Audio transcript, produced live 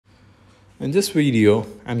In this video,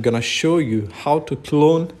 I'm gonna show you how to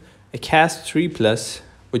clone a CAS3 Plus,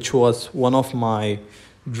 which was one of my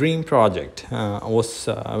dream project. I was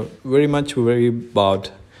very much worried about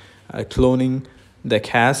cloning the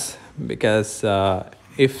CAS because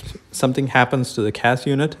if something happens to the CAS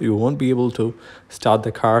unit, you won't be able to start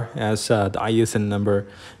the car as the ISN number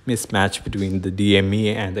mismatch between the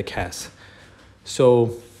DME and the CAS.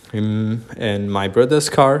 So in my brother's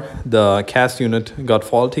car, the CAS unit got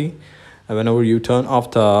faulty. Whenever you turn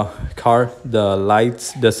off the car, the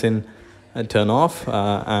lights doesn't turn off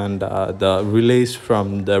and the relays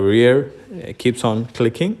from the rear keeps on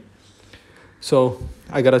clicking. So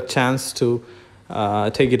I got a chance to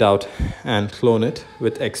take it out and clone it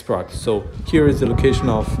with Xprog. So here is the location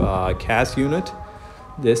of CAS unit.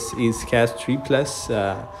 This is CAS3 Plus.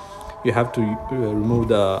 You have to remove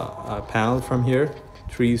the panel from here,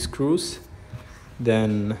 3 screws.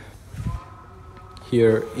 Then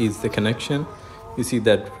here is the connection. You see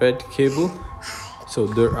that red cable. So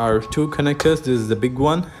there are 2 connectors. This is the big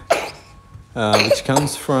one, which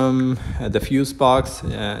comes from the fuse box,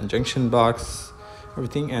 junction box,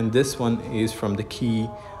 everything. And this one is from the key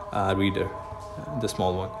reader, the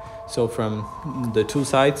small one. So from the 2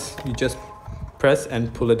 sides, you just press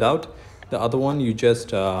and pull it out. The other one, you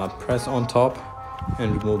just press on top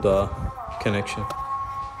and remove the connection.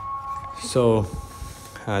 So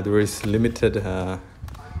there is limited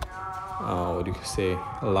what do you say,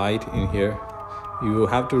 light in here. You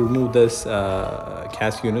have to remove this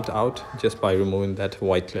CAS unit out just by removing that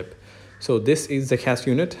white clip. So this is the CAS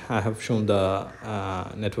unit. I have shown the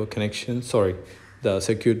network connection, the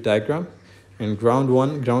circuit diagram. And ground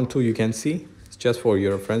 1, ground 2, you can see. It's just for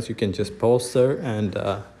your reference. You can just pause there and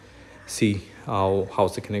see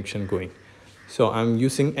how's the connection going. So I'm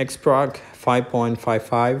using Xprog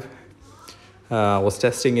 5.55. Was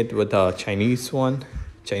testing it with a Chinese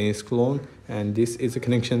clone, and this is a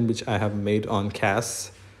connection which I have made on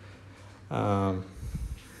CAS. Now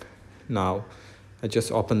I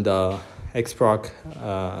just opened the Xprog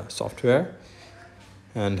software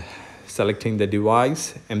and selecting the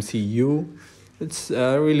device, MCU. It's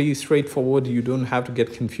really straightforward. You don't have to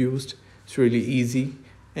get confused. It's really easy.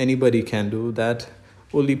 Anybody can do that.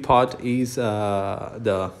 Only part is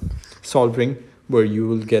the soldering, where you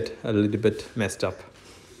will get a little bit messed up.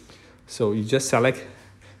 So you just select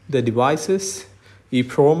the devices,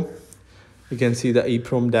 EEPROM. You can see the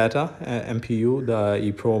EEPROM data, MPU, the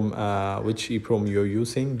EEPROM, which EEPROM you're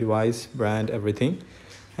using, device, brand, everything.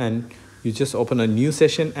 And you just open a new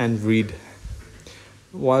session and read.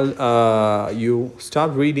 While you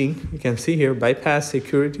start reading, you can see here, bypass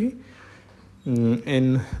security.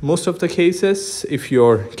 In most of the cases, if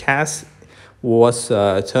your CAS was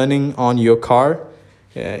turning on your car,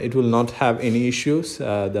 it will not have any issues.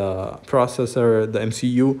 The processor, the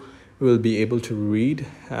MCU will be able to read.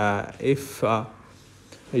 If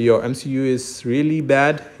your MCU is really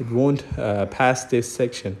bad, it won't pass this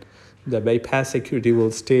section. The bypass security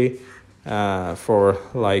will stay for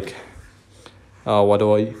like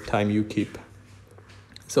whatever time you keep.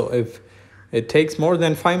 So if it takes more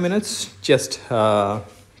than 5 minutes, just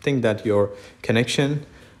think that your connection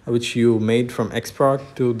which you made from Xprog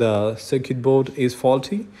to the circuit board is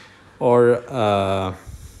faulty, or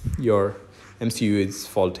your MCU is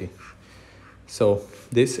faulty. So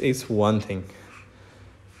this is one thing.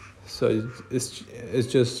 So it's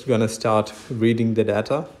just gonna start reading the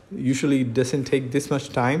data. Usually it doesn't take this much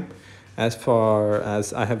time, as far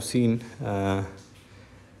as I have seen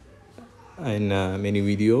in many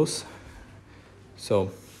videos. So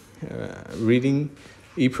reading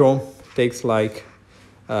EEPROM takes like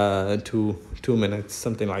 2 minutes,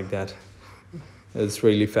 something like that. It's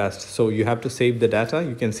really fast. So you have to save the data.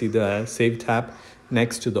 You can see the save tab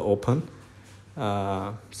next to the open.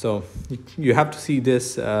 So you have to see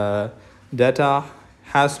this data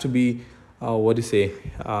has to be not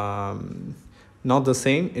the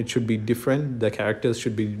same. It should be different. The characters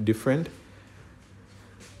should be different.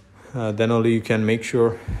 Then only you can make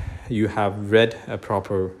sure you have read a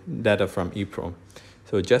proper data from EEPROM.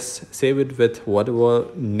 So just save it with whatever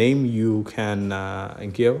name you can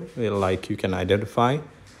give, like you can identify.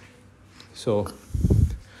 So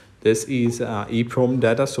this is EEPROM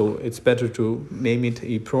data, so it's better to name it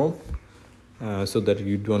EEPROM so that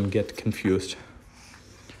you don't get confused.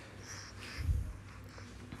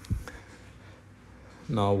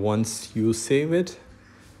 Now once you save it,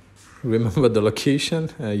 remember the location.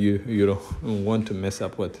 You don't want to mess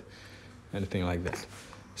up with anything like that.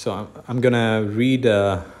 So I'm gonna read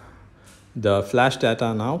the flash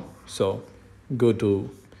data now. So go to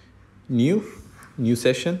new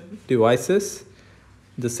session, devices,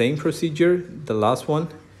 the same procedure, the last one,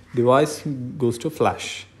 device goes to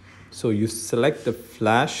flash. So you select the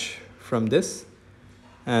flash from this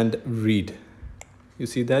and read. You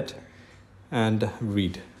see that? And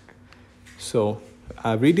read. So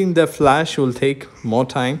reading the flash will take more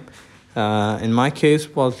time. In my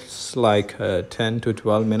case was like 10 to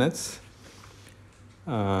 12 minutes.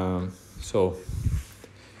 So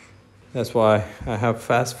that's why I have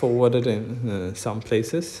fast forwarded in some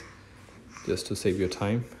places just to save your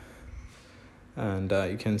time. And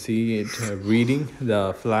you can see it reading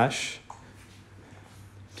the flash.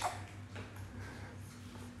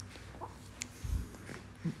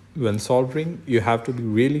 When soldering, you have to be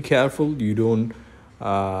really careful. You don't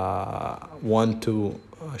want to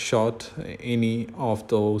short any of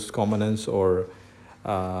those components or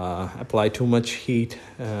apply too much heat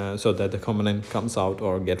so that the component comes out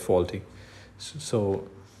or get faulty. So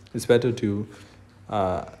it's better to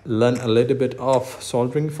learn a little bit of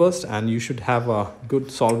soldering first, and you should have a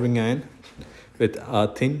good soldering iron with a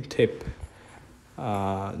thin tip.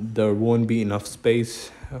 There won't be enough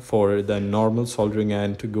space for the normal soldering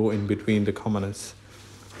iron to go in between the components.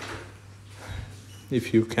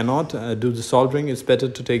 If you cannot do the soldering, it's better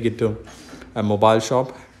to take it to a mobile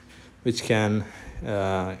shop which can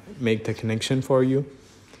make the connection for you.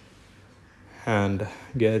 And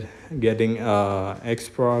getting a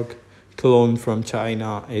Xprog clone from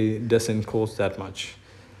China, it doesn't cost that much.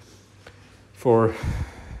 For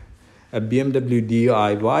a BMW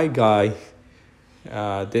DIY guy,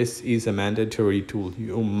 this is a mandatory tool.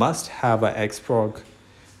 You must have a Xprog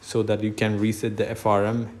so that you can reset the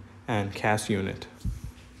FRM and CAS unit.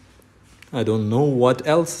 I don't know what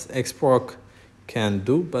else Xprog can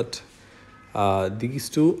do, but these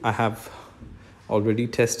two I have already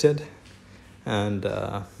tested, and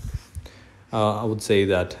I would say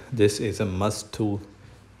that this is a must tool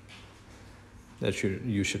that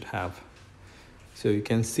you should have. So you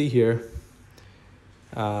can see here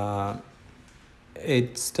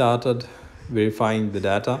it started verifying the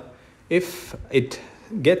data. If it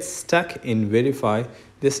gets stuck in verify,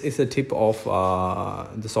 this is a tip of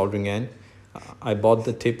the soldering iron. I bought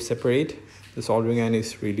the tip separate. The soldering iron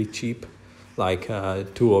is really cheap, like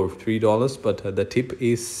 $2 or $3, but the tip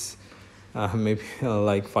is maybe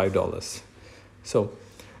like $5. So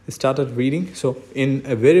it started reading. So in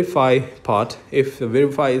a verify part, if the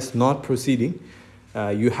verify is not proceeding,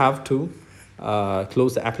 you have to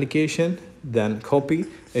close the application, then copy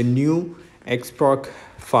a new Xprog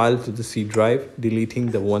file to the C drive,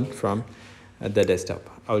 deleting the one from the desktop.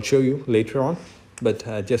 I'll show you later on, but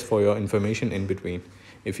just for your information in between,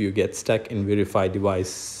 if you get stuck in verify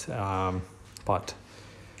device part.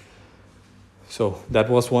 So that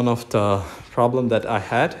was one of the problem that I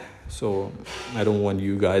had. So I don't want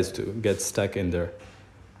you guys to get stuck in there.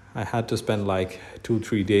 I had to spend like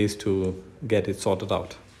 2-3 days to get it sorted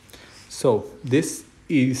out. So this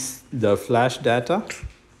is the flash data.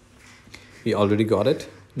 We already got it.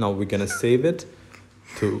 Now we're gonna save it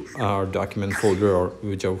to our document folder or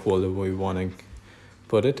whichever folder we want to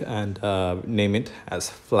put it, and name it as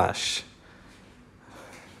flash.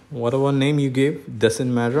 Whatever name you give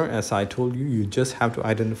doesn't matter. As I told you, you just have to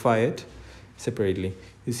identify it separately.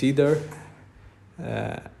 You see there,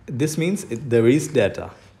 this means there is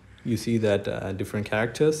data. You see that different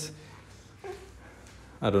characters.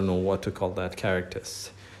 I don't know what to call that,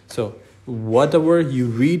 characters. So whatever you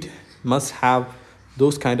read must have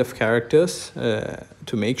those kind of characters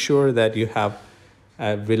to make sure that you have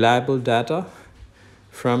reliable data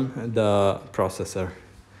from the processor.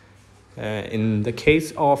 In the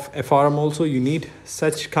case of FRM also, you need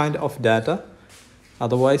such kind of data.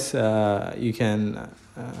 Otherwise, you can,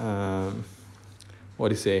 what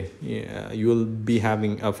do you say, you will be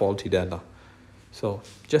having a faulty data. So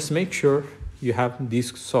just make sure you have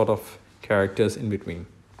these sort of characters in between.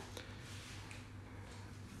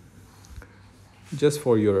 Just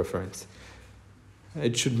for your reference.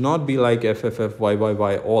 It should not be like FFF,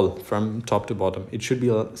 YYY, all from top to bottom. It should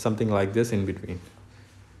be something like this in between.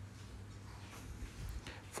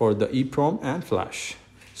 For the EEPROM and flash.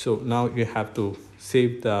 So now you have to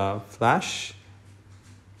save the flash.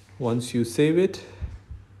 Once you save it,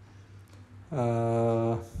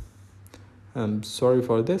 I'm sorry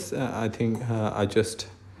for this. I think I just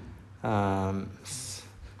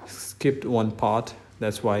skipped one part.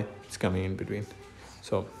 That's why it's coming in between.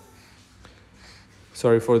 So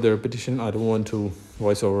sorry for the repetition. I don't want to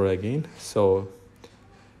voice over again. So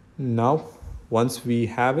now once we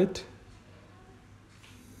have it,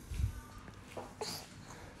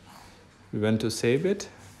 we want to save it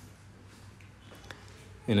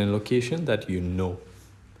in a location that you know.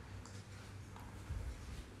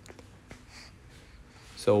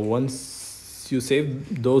 So once once you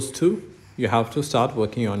save those two, you have to start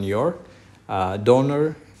working on your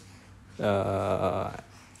donor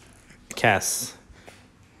CAS.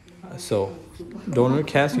 So donor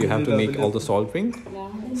CAS, you have to make all the soldering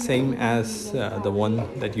same as the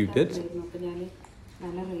one that you did,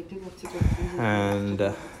 and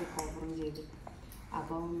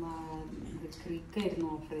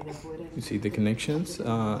you see the connections.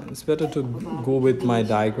 It's better to go with my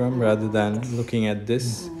diagram rather than looking at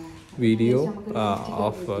this video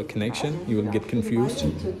of connection. You will get confused.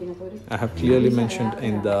 I have clearly mentioned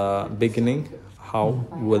in the beginning how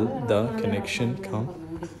will the connection come.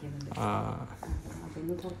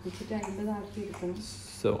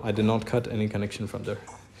 So I did not cut any connection from there.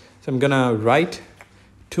 So I'm gonna write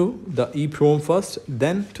to the EEPROM first,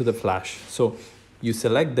 then to the flash. So you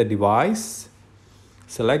select the device,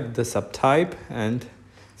 select the subtype, and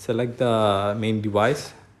select the main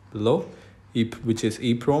device below, which is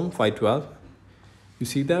EEPROM 512. You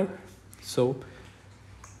see there? So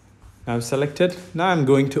I've selected. Now I'm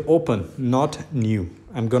going to open, not new.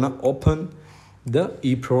 I'm gonna open the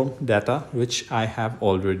EEPROM data which I have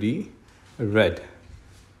already read.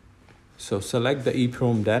 So select the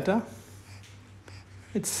EEPROM data.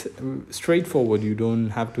 It's straightforward. You don't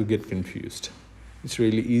have to get confused. It's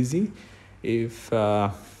really easy. If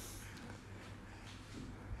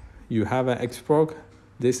you have an Xprog,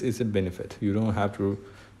 this is a benefit. You don't have to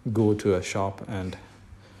go to a shop and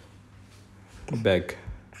beg.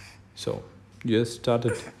 So just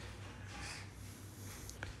started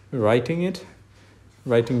writing it.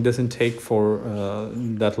 Writing doesn't take for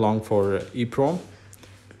that long for EEPROM.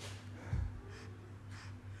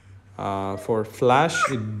 For flash,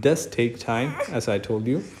 it does take time, as I told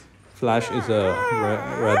you. Flash is a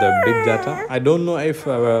rather big data. I don't know if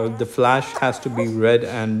the flash has to be read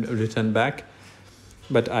and written back,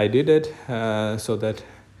 but I did it so that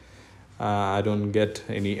I don't get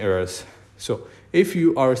any errors. So if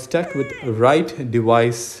you are stuck with right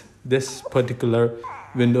device, this particular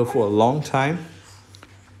window for a long time,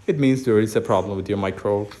 it means there is a problem with your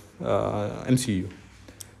micro MCU,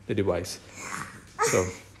 the device. So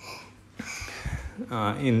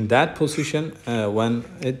in that position, when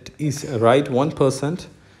it is right 1%,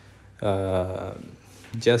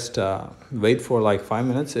 just wait for like 5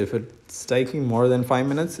 minutes. If it's taking more than 5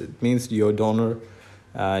 minutes, it means your donor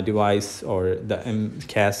device or the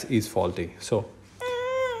CAS is faulty. So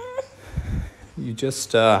you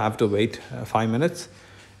just have to wait 5 minutes.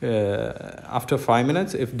 After 5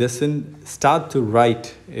 minutes, if it doesn't start to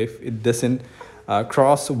write, if it doesn't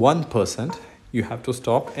cross 1%, you have to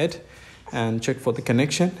stop it and check for the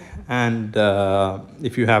connection. And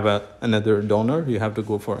if you have another donor, you have to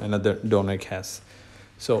go for another donor CAS.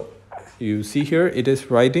 So you see here, it is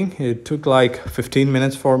writing. It took like 15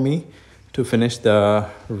 minutes for me to finish the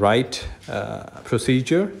write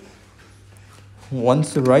procedure.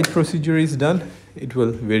 Once the write procedure is done, it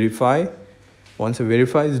will verify. Once the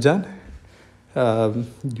verify is done,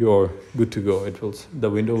 you're good to go. The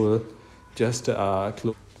window will just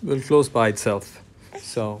close by itself.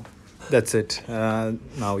 So that's it.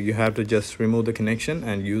 Now you have to just remove the connection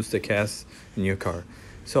and use the CAS in your car.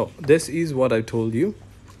 So this is what I told you.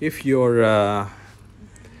 If your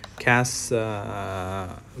CAS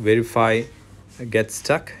verify gets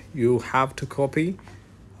stuck, you have to copy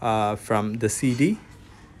from the CD,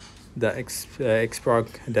 the Xprog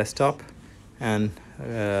Desktop, and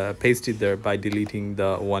paste it there by deleting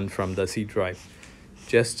the one from the C drive.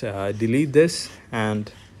 Just delete this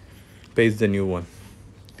and paste the new one.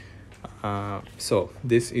 So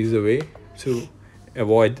this is a way to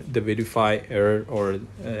avoid the verify error or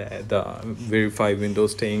the verify window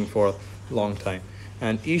staying for a long time.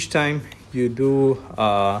 And each time you do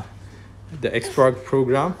the Xprog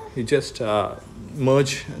program, you just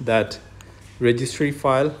merge that registry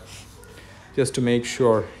file just to make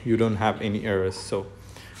sure you don't have any errors. So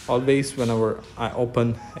always whenever I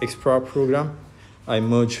open Xprog program, I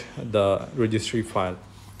merge the registry file.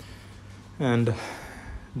 And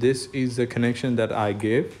this is the connection that I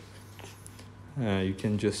gave. You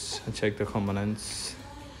can just check the components,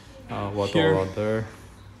 what all are there,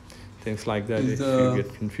 things like that. If you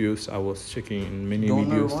get confused, I was checking in many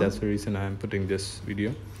videos. That's the reason I'm putting this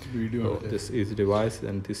video. So this is the device,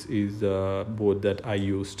 and this is the board that I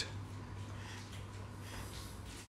used.